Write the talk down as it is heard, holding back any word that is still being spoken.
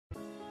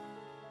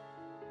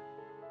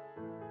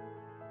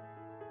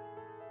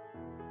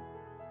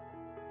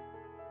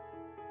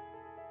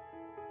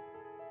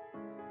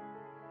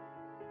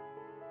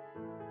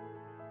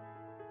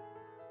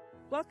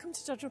Welcome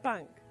to Cheshire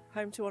Bank,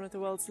 home to one of the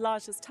world's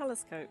largest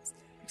telescopes,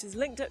 which is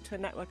linked up to a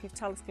network of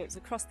telescopes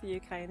across the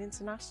UK and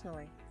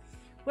internationally.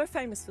 We're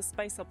famous for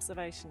space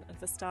observation and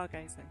for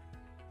stargazing.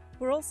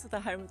 We're also the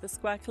home of the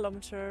Square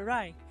Kilometre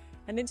Array,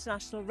 an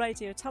international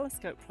radio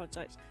telescope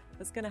project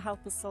that's going to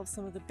help us solve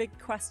some of the big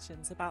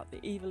questions about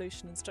the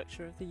evolution and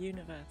structure of the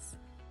universe.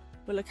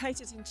 We're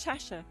located in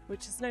Cheshire,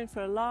 which is known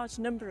for a large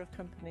number of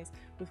companies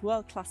with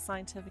world-class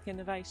scientific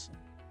innovation.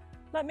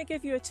 Let me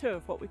give you a tour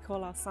of what we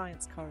call our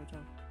Science Corridor.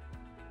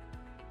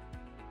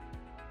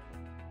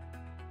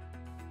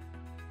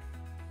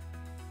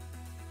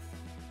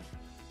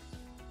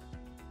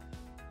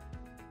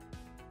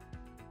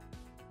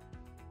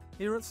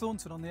 Here at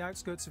Thornton, on the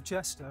outskirts of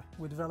Chester,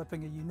 we're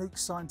developing a unique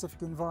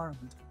scientific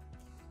environment,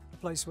 a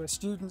place where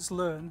students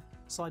learn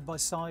side by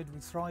side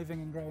with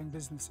thriving and growing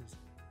businesses.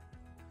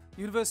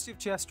 The University of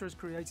Chester has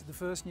created the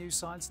first new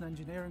science and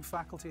engineering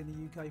faculty in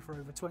the UK for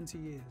over 20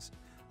 years,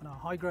 and our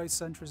high-growth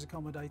centre is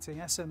accommodating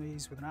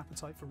SMEs with an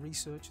appetite for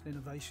research and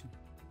innovation.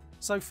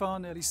 So far,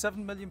 nearly £7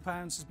 million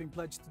has been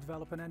pledged to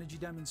develop an energy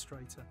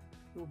demonstrator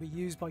that will be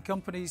used by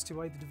companies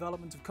to aid the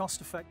development of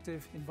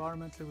cost-effective,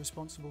 environmentally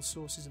responsible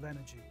sources of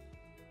energy.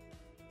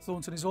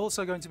 Thornton is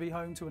also going to be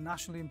home to a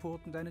nationally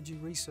important energy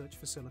research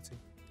facility.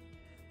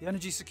 The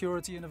Energy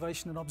Security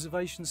Innovation and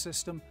Observation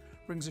System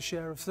brings a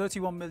share of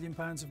 £31 million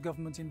of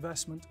government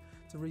investment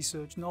to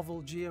research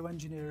novel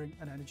geoengineering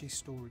and energy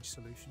storage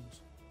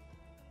solutions.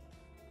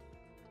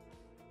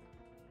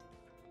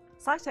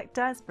 SciTech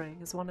Daresbury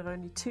is one of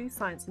only 2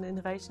 science and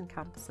innovation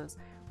campuses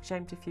which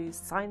aim to fuse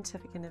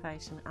scientific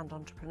innovation and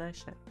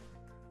entrepreneurship.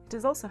 It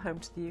is also home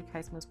to the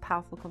UK's most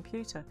powerful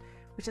computer,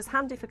 which is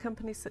handy for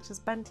companies such as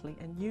Bentley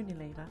and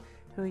Unilever,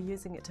 who are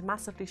using it to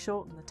massively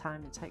shorten the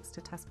time it takes to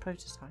test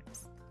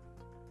prototypes.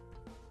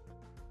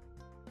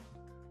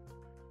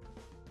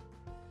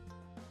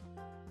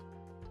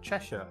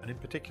 Cheshire, and in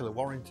particular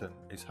Warrington,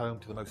 is home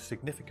to the most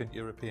significant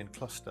European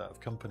cluster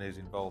of companies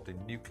involved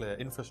in nuclear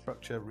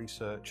infrastructure,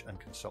 research and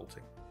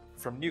consulting.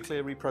 From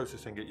nuclear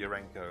reprocessing at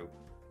Urenco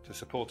to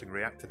supporting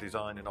reactor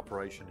design and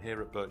operation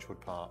here at Birchwood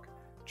Park,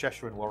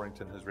 Cheshire and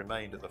Warrington has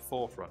remained at the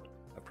forefront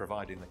of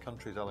providing the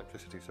country's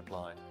electricity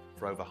supply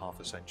for over half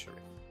a century.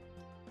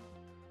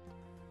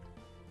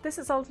 This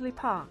is Alderley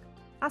Park.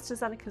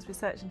 AstraZeneca's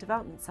research and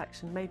development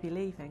section may be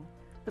leaving,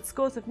 but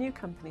scores of new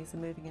companies are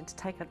moving in to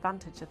take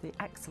advantage of the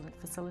excellent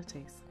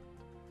facilities.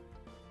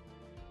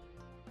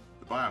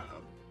 The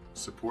BioHub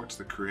supports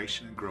the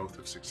creation and growth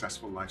of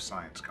successful life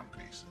science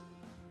companies.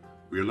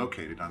 We are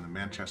located on the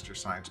Manchester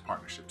Science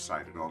Partnership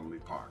site at Alderley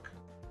Park.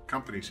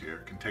 Companies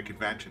here can take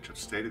advantage of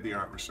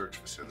state-of-the-art research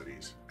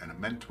facilities and a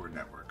mentor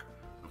network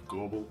of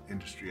global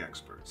industry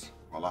experts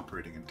while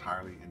operating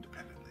entirely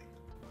independently.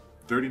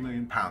 £30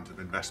 million of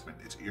investment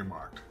is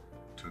earmarked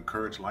to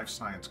encourage life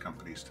science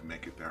companies to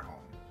make it their home.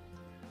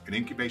 An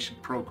incubation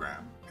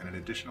program and an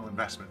additional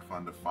investment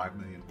fund of £5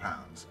 million,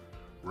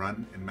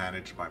 run and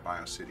managed by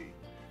BioCity,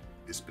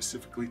 is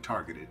specifically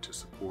targeted to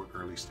support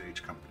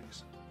early-stage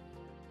companies.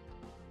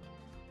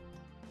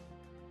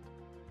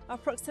 Our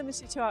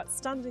proximity to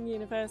outstanding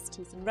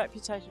universities and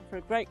reputation for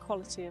a great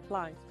quality of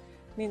life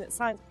mean that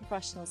science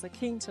professionals are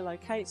keen to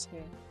locate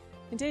here.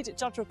 Indeed, at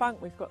Cheshire Bank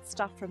we've got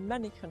staff from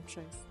many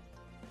countries.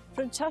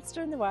 From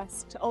Chester in the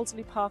west to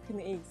Alderley Park in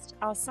the east,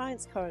 our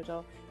Science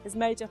Corridor is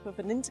made up of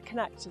an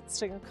interconnected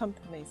string of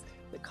companies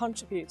that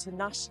contribute to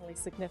nationally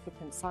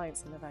significant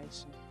science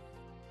innovation.